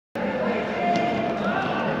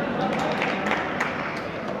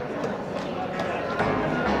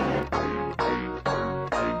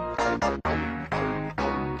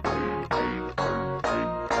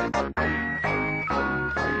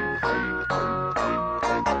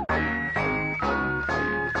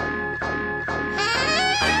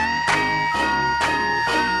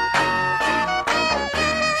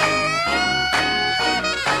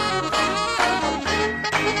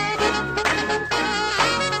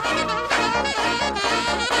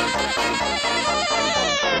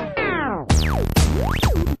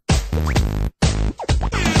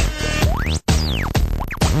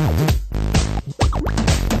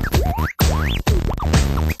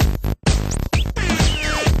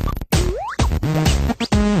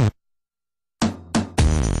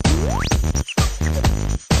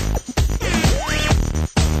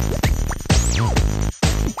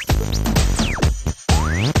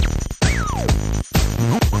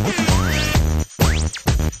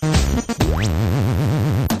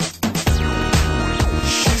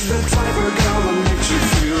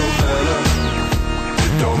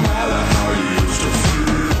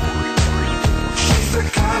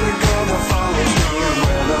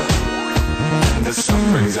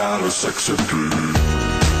sex appeal.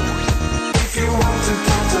 If you want to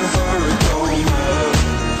talk to her, it don't matter.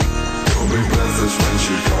 You'll be breathless when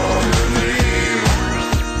she calls your name.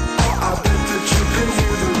 Oh, I bet that you can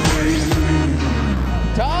hear the rain.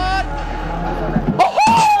 Todd!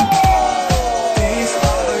 These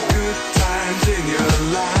are the good times in your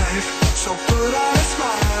life, so put on a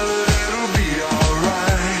smile and it'll be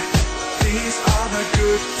alright. These are the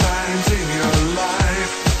good times in your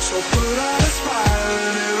life, so put on a smile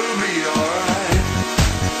and it'll be alright.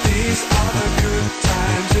 These are the good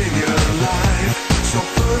times in your life, so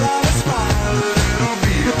put on a smile and it'll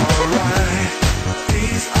be alright.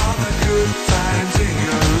 These are the good times in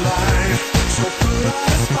your life, so put on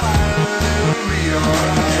a smile and it'll be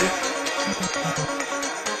alright.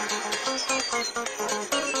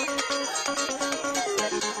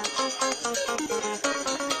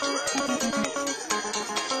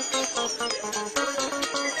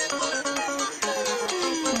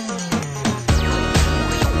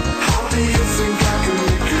 How do you think I can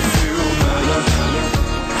make you feel better?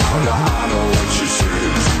 How do I know what you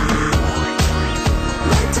said is real?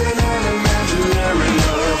 Writing an imaginary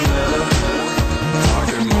love letter,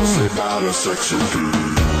 talking mostly about a sex appeal.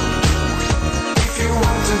 If you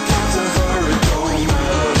want to talk to her, it don't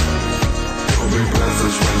matter. You'll be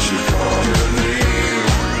breathless when she calls your name.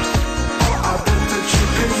 Oh, I bet that you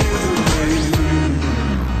can hear the rain.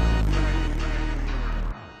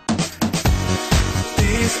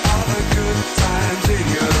 These are the good times in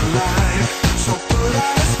your life, so put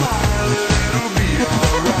on a smile and it'll be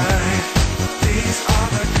alright. These are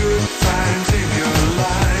the good times in your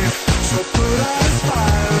life, so put on a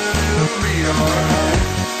smile and it'll be alright.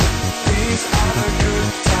 These are the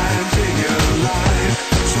good times in your life,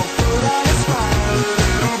 so put on a smile and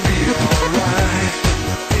it'll be alright.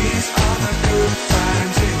 These are the good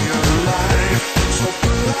times in your life, so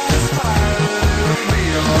put on a smile and it'll be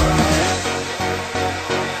alright.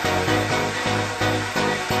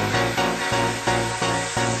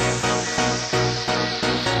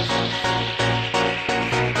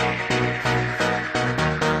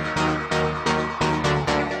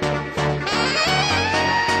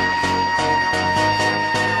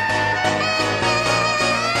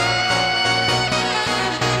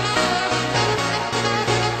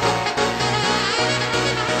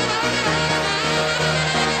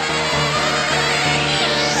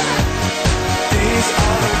 These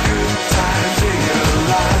are the good times in your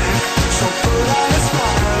life, so put on a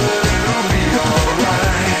smile and it'll be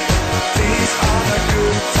alright. These are the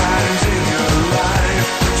good times in your life,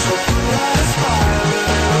 so put on a smile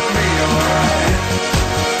and it'll be alright.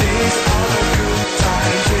 These are the good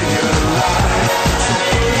times in your life, so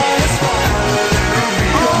put on a smile and it'll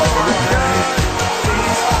be alright.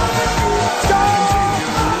 These are the good times in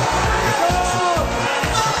your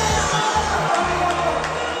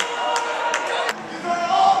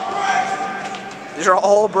These are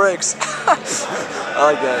all bricks. I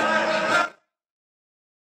like that.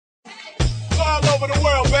 All over the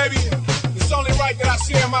world, baby. It's only right that I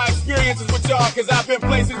share my experiences with y'all, cause I've been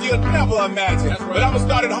places you'll never imagine. But I'ma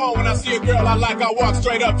start at home. When I see a girl I like, I walk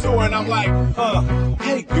straight up to her and I'm like,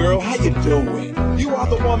 hey girl, how you doing? You are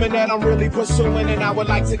the woman that I'm really pursuing, and I would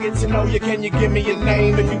like to get to know you. Can you give me your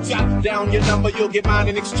name? If you jot down your number, you'll get mine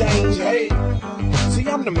in exchange. Hey, see,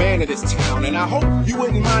 I'm the man of this town, and I hope you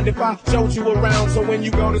wouldn't mind if I showed you around. So when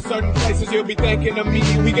you go to certain places, you'll be thinking of me.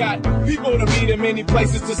 We got people to meet and many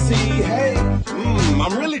places to see. Hey,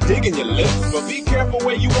 I'm really digging your lips, but be careful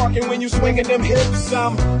where you walking when you swinging them hips.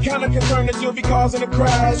 I'm kinda concerned that you'll be causing a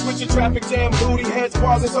crash with your traffic jam booty heads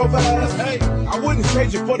pausing so fast. Hey, I wouldn't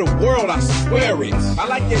trade you for the world, I swear it. I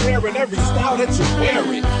like your hair in every style that you wear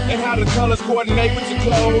it, and how the colors coordinate with your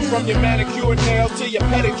clothes, from your manicured nails to your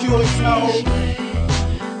pedicured toes.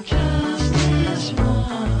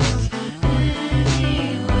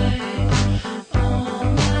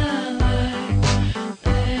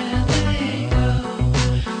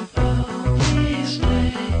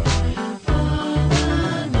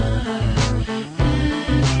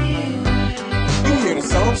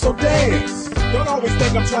 So dance. Don't always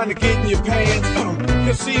think I'm trying to get in your pants.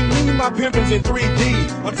 Cause see, me, my pimpin's in 3D.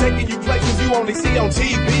 I'm taking you places you only see on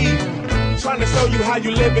TV. Trying to show you how you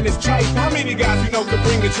live in this tripe. How many guys you know could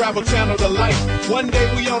bring the Travel Channel to life? One day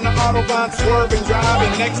we on the Autobahn swerving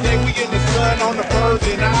driving. Next day we in the sun on the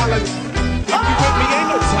Virgin Islands. If you with me, ain't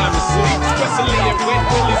no time to sleep, especially if wet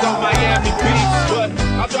willies on Miami Beach. But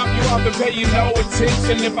I'll drop you off and pay you no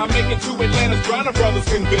attention if I make it to Atlanta's Bronner Brothers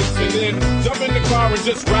convention. Then jump in the car and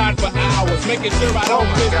just ride for hours, making sure I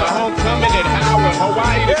don't miss the homecoming at Howard.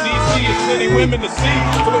 Hawaii to DC is many women to see,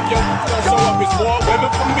 so if your don't show up, it's more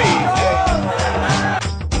women for me.